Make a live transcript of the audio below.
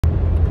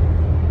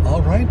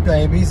All right,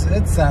 babies,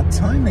 it's that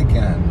time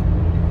again.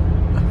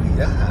 Oh,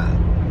 yeah.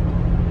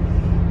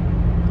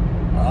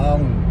 Oh,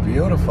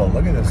 beautiful.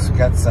 Look at this.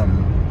 Got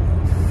some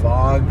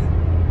fog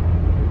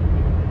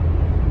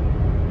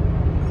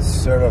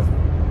sort of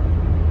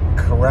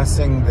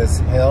caressing this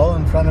hill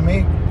in front of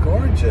me.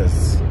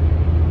 Gorgeous.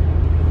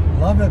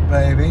 Love it,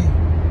 baby.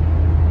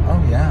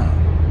 Oh, yeah.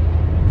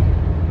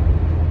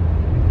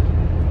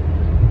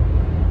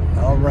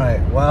 All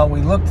right. Well,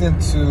 we looked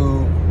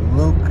into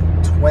Luke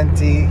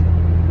 20,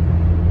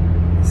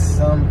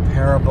 some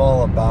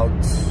parable about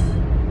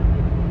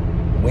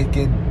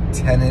wicked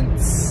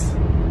tenants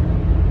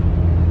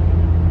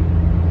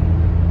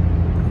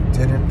who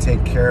didn't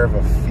take care of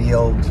a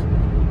field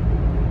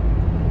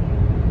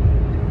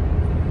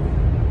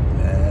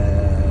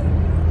and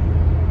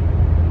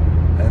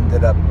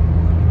ended up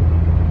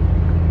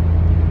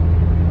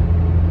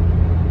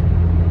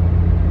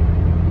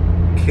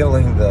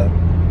killing the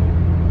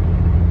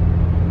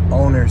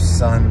owner's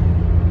son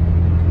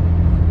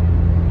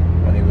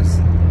when he was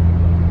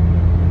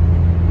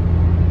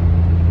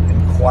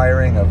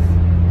inquiring of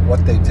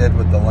what they did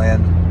with the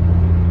land.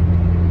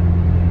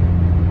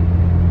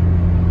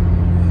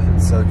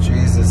 And so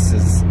Jesus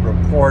is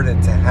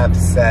reported to have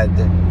said,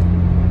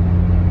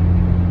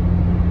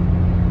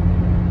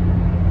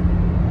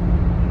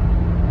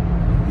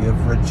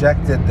 "You've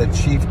rejected the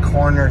chief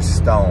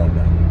cornerstone."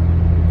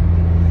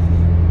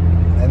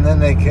 And then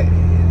they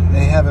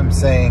have him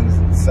saying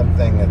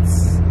something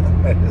that's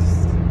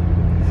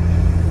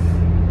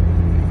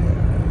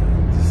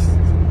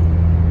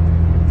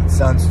it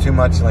sounds too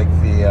much like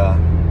the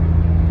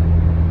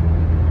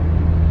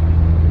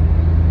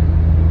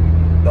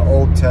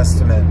Old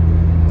Testament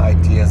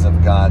ideas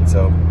of God,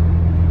 so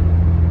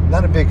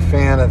not a big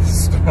fan of the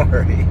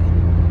story.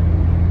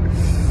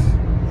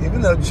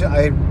 Even though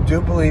I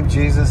do believe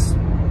Jesus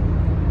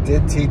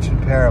did teach in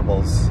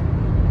parables,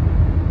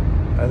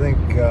 I think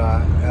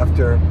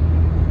after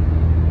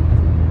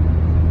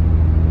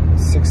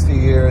 60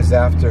 years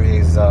after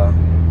he's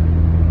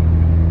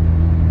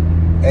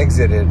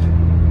exited, I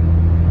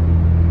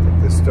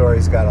think the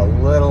story's got a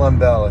little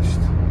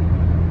embellished.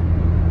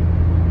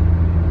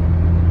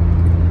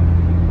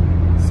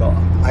 So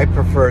I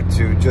prefer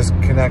to just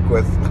connect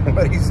with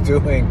what he's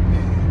doing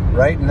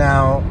right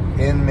now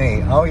in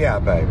me. Oh yeah,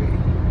 baby.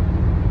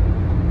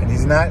 And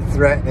he's not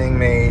threatening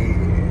me,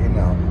 you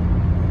know.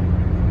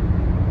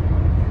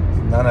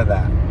 None of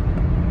that.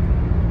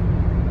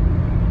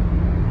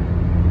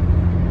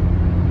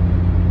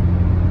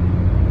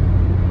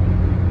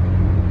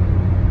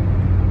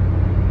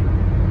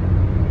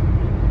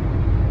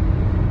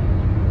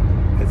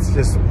 It's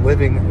just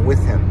living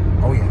with him.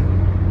 Oh yeah.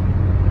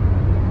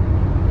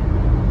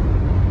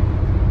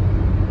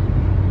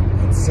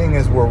 And seeing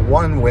as we're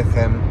one with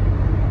him,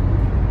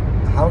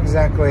 how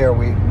exactly are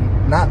we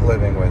not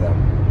living with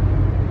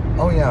him?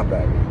 Oh yeah,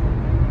 baby.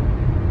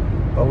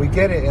 But we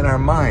get it in our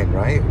mind,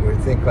 right? We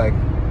think like,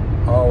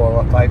 oh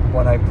well,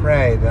 when I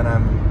pray, then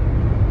I'm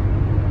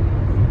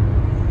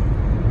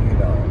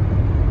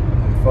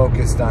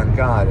focused on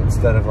God,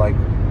 instead of like,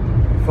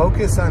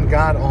 focus on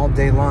God all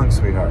day long,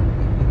 sweetheart.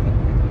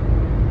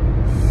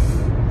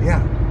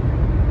 Yeah.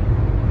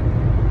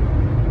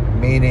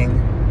 Meaning,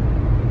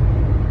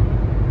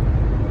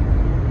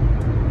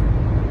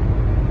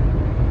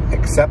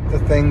 accept the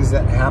things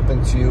that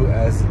happen to you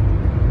as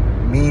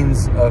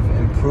means of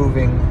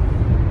improving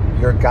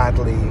your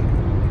godly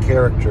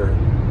character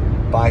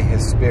by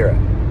His Spirit.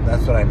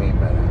 That's what I mean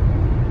by that.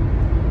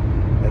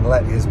 And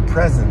let His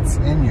presence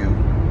in you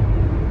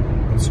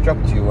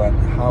instruct you on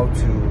how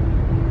to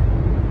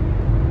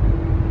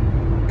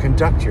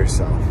conduct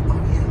yourself. Oh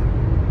yeah.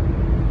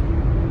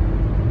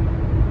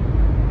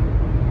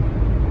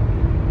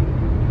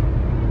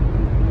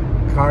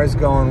 Car's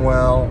going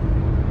well.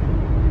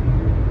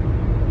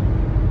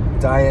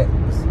 Diet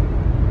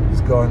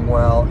is going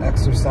well.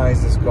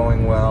 Exercise is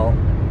going well.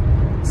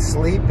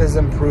 Sleep is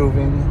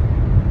improving.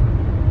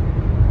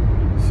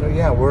 So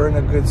yeah, we're in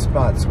a good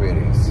spot,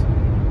 sweeties.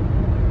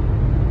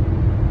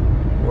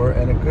 We're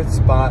in a good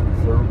spot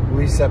for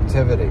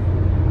receptivity.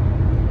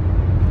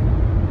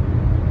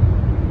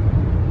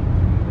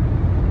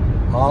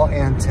 All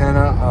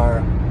antennae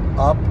are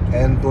up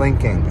and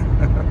blinking.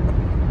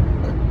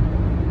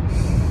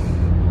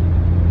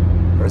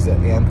 Or is it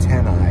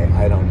antennae?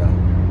 I don't know.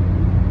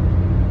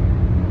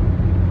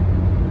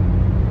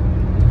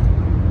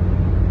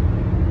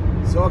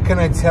 So what can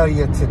I tell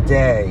you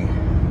today?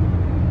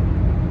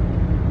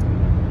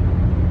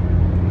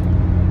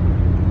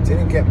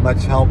 Didn't get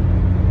much help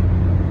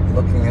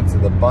looking into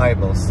the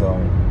Bible, so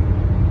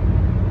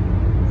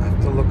I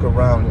have to look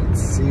around and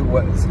see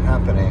what is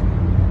happening.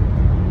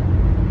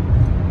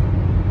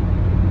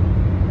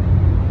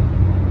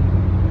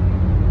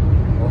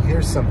 Well,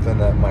 here's something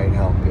that might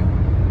help you.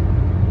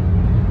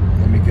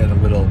 Let me get a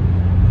little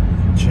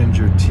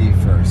ginger tea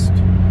first.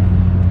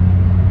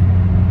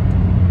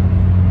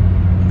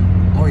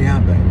 Oh yeah,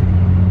 baby.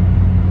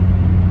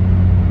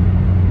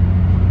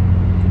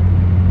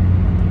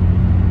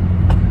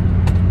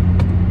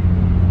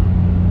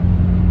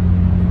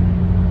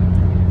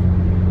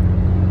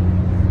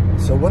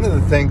 So one of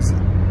the things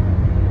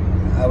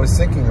I was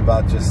thinking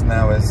about just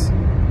now is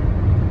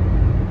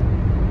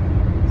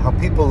how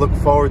people look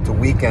forward to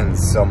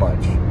weekends so much.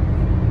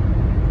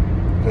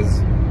 Because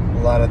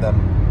a lot of the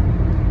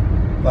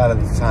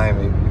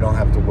time you don't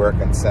have to work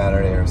on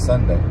Saturday or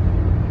Sunday.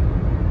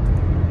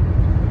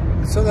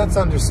 So that's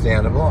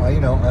understandable.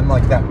 I'm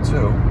like that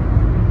too.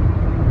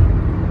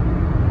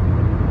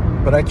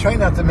 But I try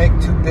not to make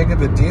too big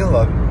of a deal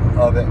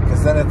of it,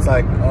 because then it's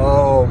like,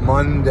 oh,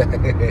 Monday.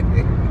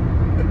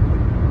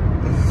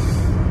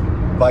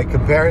 By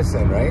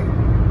comparison, right?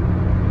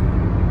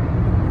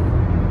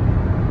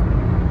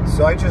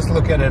 So I just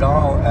look at it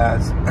all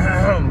as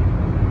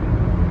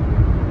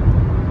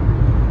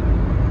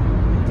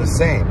the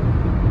same,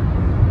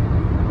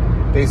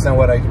 based on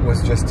what I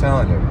was just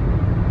telling you.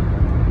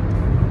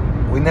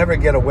 We never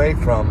get away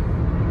from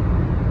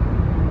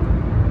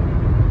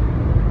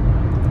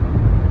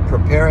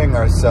preparing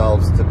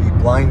ourselves to be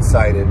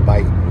blindsided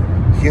by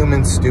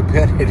human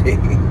stupidity.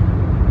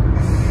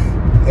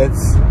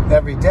 It's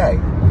every day.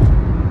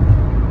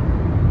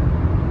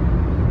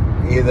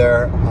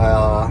 Either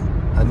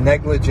a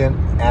negligent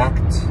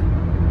act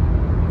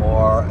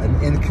or an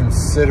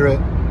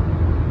inconsiderate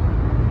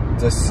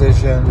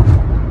decision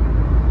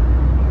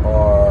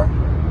or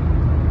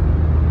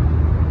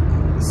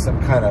some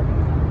kind of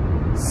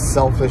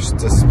selfish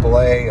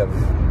display of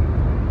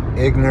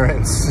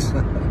ignorance.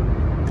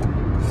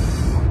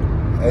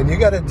 And you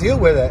got to deal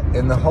with it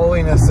in the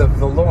holiness of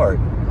the Lord.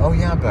 Oh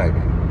yeah,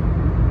 baby.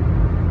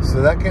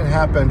 So that can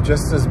happen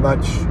just as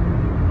much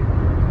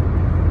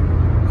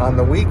on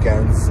the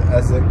weekends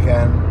as it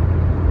can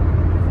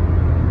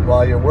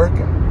while you're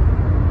working.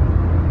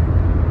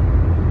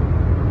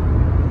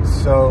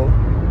 So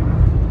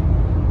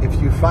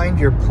if you find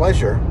your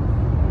pleasure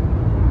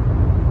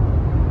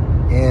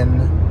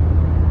in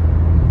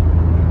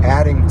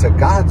adding to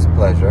God's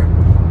pleasure,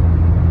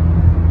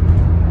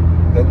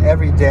 then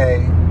every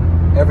day,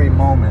 every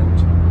moment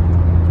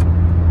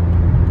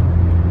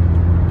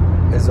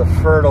is a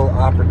fertile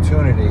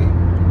opportunity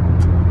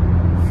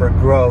for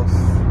growth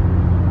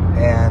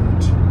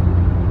and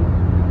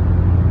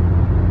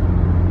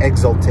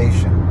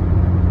exaltation.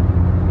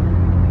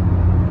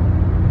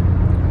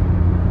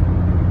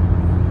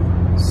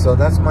 So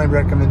that's my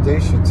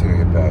recommendation to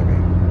you, baby.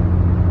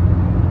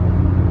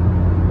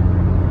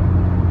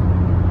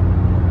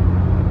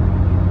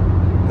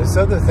 This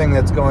other thing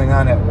that's going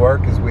on at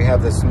work is we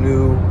have this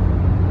new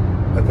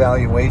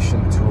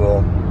evaluation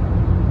tool.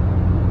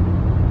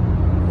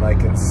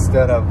 Like,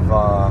 instead of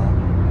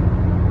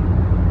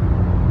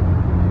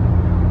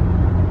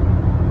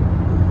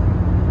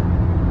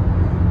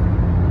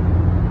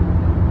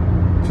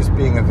just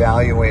being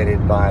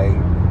evaluated by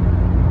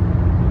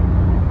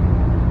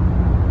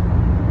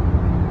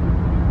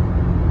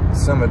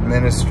some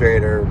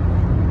administrator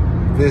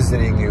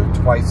visiting you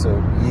twice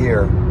a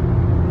year,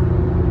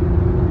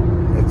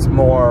 it's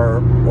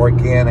more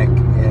organic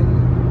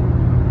in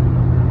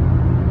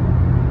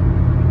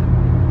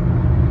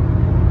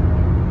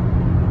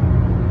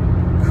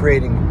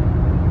creating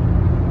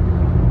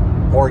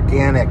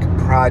organic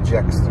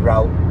projects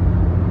throughout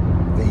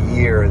the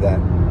year that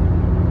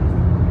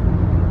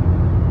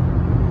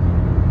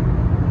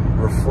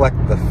reflect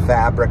the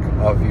fabric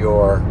of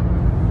your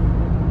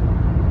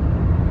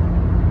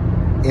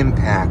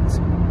impact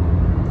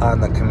on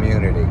the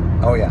community.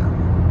 Oh yeah.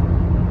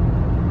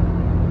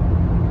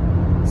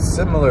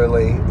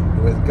 Similarly,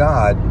 with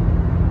God,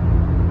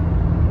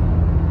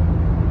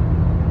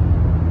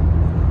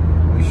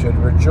 we should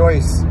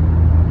rejoice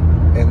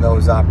in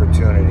those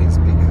opportunities,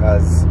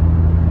 because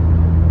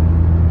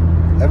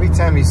every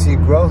time you see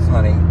growth,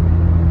 honey,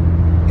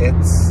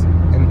 it's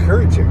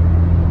encouraging.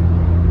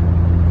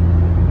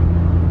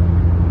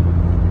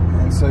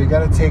 And so you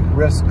got to take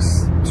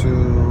risks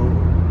to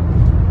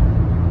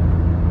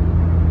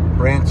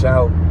branch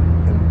out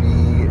and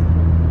be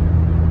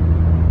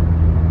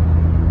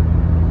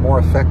more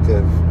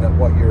effective at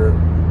what your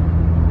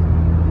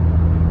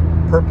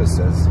purpose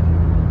is.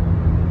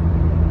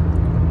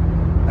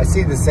 I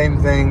see the same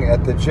thing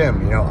at the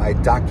gym. I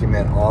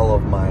document all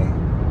of my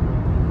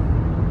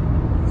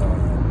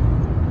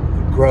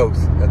growth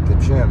at the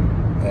gym,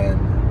 and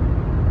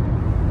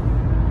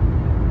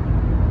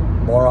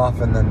more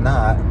often than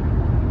not,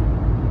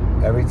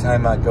 every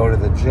time I go to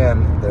the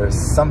gym, there's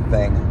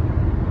something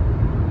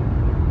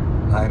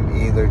I'm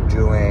either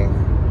doing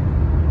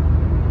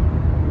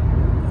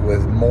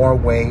with more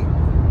weight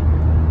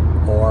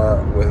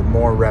or with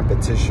more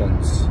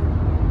repetitions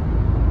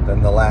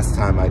than the last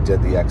time I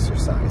did the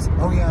exercise.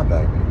 Oh yeah,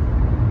 baby.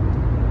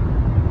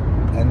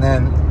 And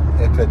then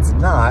if it's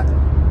not,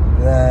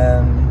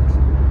 then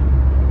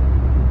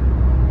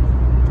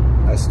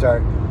I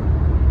start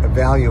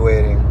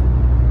evaluating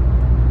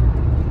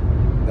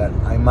that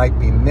I might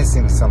be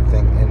missing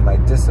something in my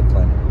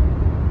discipline.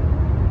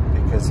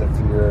 Because if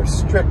you're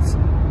strict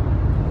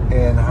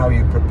in how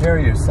you prepare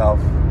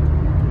yourself,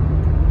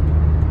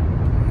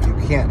 you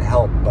can't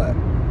help but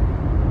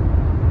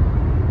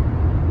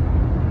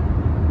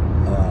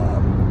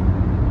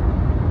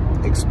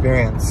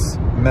experience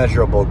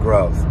measurable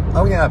growth.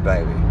 Oh yeah,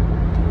 baby.